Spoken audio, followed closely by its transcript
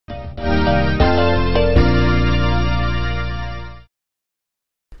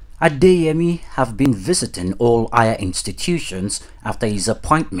Adeyemi have been visiting all higher institutions after his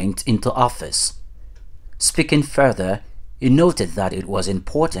appointment into office. Speaking further, he noted that it was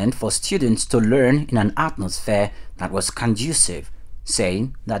important for students to learn in an atmosphere that was conducive,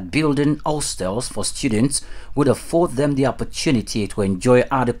 saying that building hostels for students would afford them the opportunity to enjoy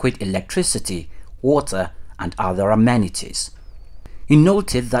adequate electricity, water, and other amenities. He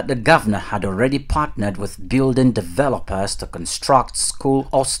noted that the governor had already partnered with building developers to construct school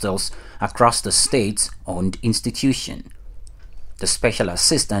hostels across the state-owned institution. The special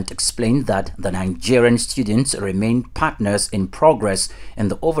assistant explained that the Nigerian students remain partners in progress in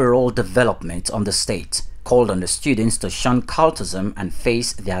the overall development of the state, called on the students to shun cultism and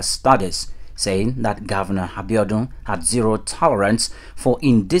face their studies, saying that Governor Abiodun had zero tolerance for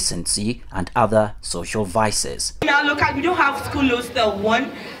indecency and other social vices. In our local, we don't have school hostel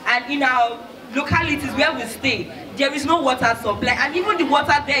one, and in our localities where we stay, there is no water supply, and even the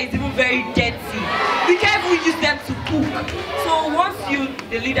water there is even very dirty. We can't even use them to cook. So once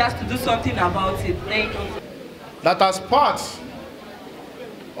the leaders to do something about it, then that as part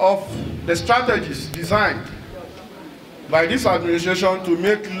of the strategies designed by this administration to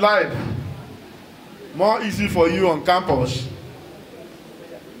make life more easy for you on campus,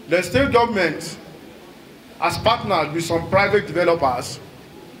 the state government has partnered with some private developers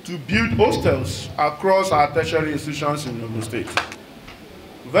to build hostels across our tertiary institutions in Ogun State.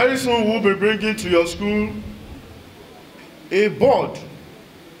 Very soon we'll be bringing to your school a board,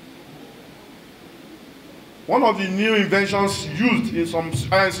 one of the new inventions used in some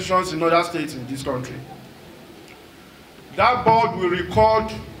higher institutions in other states in this country. That board will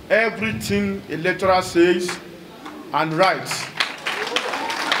record everything a lecturer says and writes.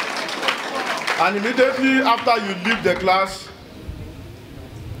 And immediately after you leave the class,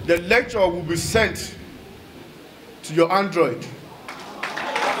 the lecture will be sent to your Android.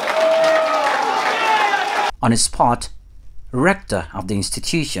 On his part, Rector of the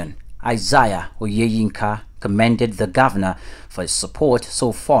institution, Isaiah Oyeyinka, commended the governor for his support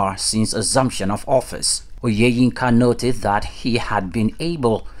so far since assumption of office. Oyeyinka noted that he had been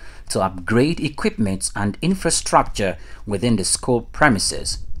able to upgrade equipment and infrastructure within the school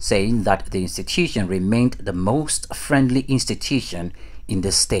premises, saying that the institution remained the most friendly institution in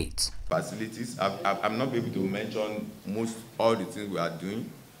the state. Facilities, I'm not able to mention all the things we are doing,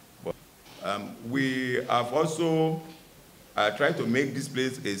 but we have also tried to make this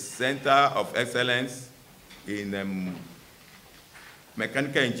place a center of excellence in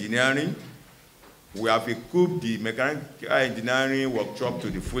mechanical engineering. We have equipped the mechanical engineering workshop to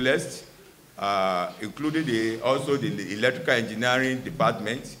the fullest, including also the electrical engineering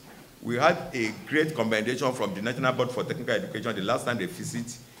department. We had a great commendation from the National Board for Technical Education the last time they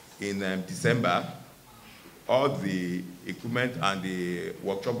visited in December. All the equipment and the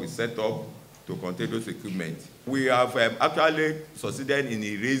workshop we set up to contain those equipment. We have actually succeeded in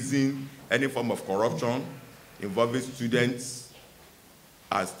erasing any form of corruption involving students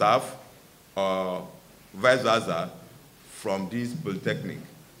and staff, or vice versa, from this polytechnic.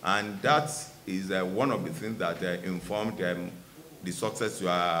 And that is one of the things that informed the success you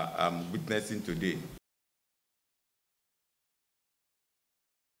are witnessing today.